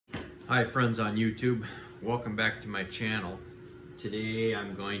Hi friends on YouTube, welcome back to my channel. Today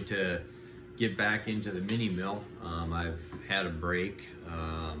I'm going to get back into the mini mill. I've had a break.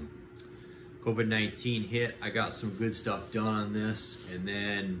 COVID-19 hit, I got some good stuff done on this, and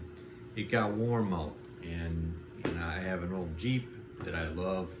then it got warm out, and I have an old Jeep that I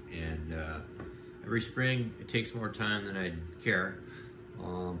love, and every spring it takes more time than I'd care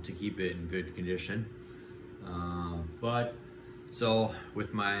to keep it in good condition. So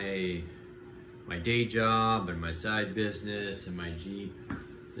with my day job and my side business and my Jeep,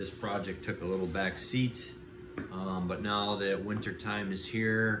 this project took a little back seat. But now that winter time is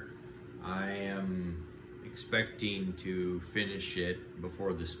here, I am expecting to finish it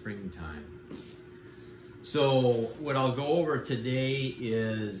before the springtime. So what I'll go over today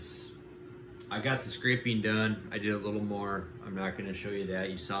is I got the scraping done. I did a little more. I'm not going to show you that.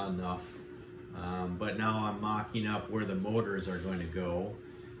 You saw enough. But now I'm mocking up where the motors are going to go,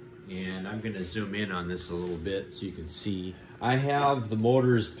 and I'm going to zoom in on this a little bit so you can see. I have the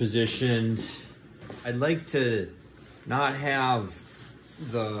motors positioned. I'd like to not have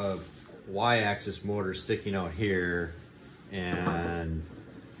the Y-axis motor sticking out here and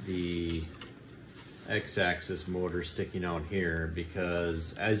the X-axis motor sticking out here,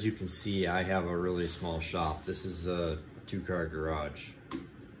 because as you can see, I have a really small shop. This is a two-car garage.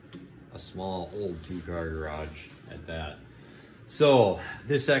 A small old two-car garage at that. So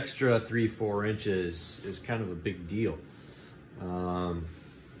this extra 3-4 inches is kind of a big deal.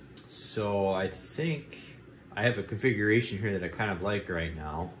 So I think I have a configuration here that I kind of like right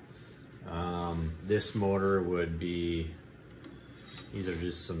now. This motor would be, these are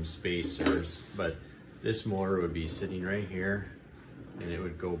just some spacers, but this motor would be sitting right here, and it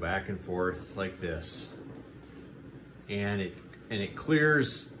would go back and forth like this, and it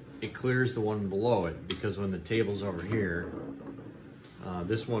clears the one below it, because when the table's over here,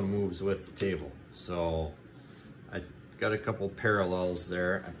 this one moves with the table. So I got a couple parallels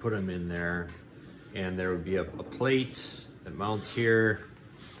there. I put them in there, and there would be a plate that mounts here,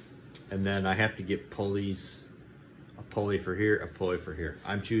 and then I have to get pulleys, a pulley for here, a pulley for here.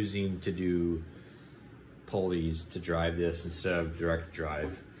 I'm choosing to do pulleys to drive this instead of direct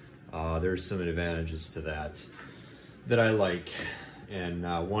drive. There's some advantages to that I like. And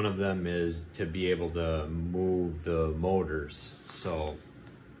one of them is to be able to move the motors. So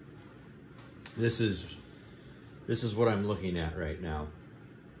this is what I'm looking at right now.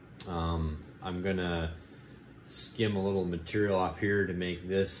 I'm gonna skim a little material off here to make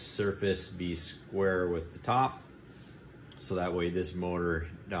this surface be square with the top, so that way this motor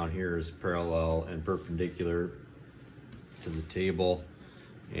down here is parallel and perpendicular to the table.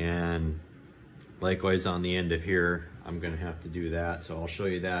 And likewise on the end of here, I'm gonna have to do that, so I'll show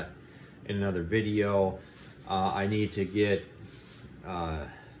you that in another video. I need to get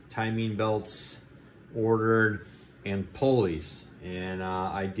timing belts ordered and pulleys, and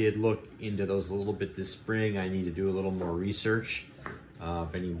I did look into those a little bit this spring. I need to do a little more research.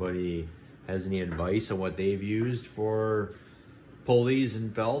 If anybody has any advice on what they've used for pulleys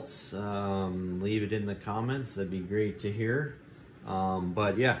and belts, leave it in the comments. That'd be great to hear.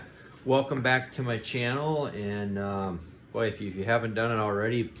 But yeah, welcome back to my channel, and boy, if you haven't done it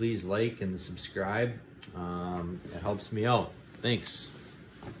already, please like and subscribe. It helps me out. Thanks.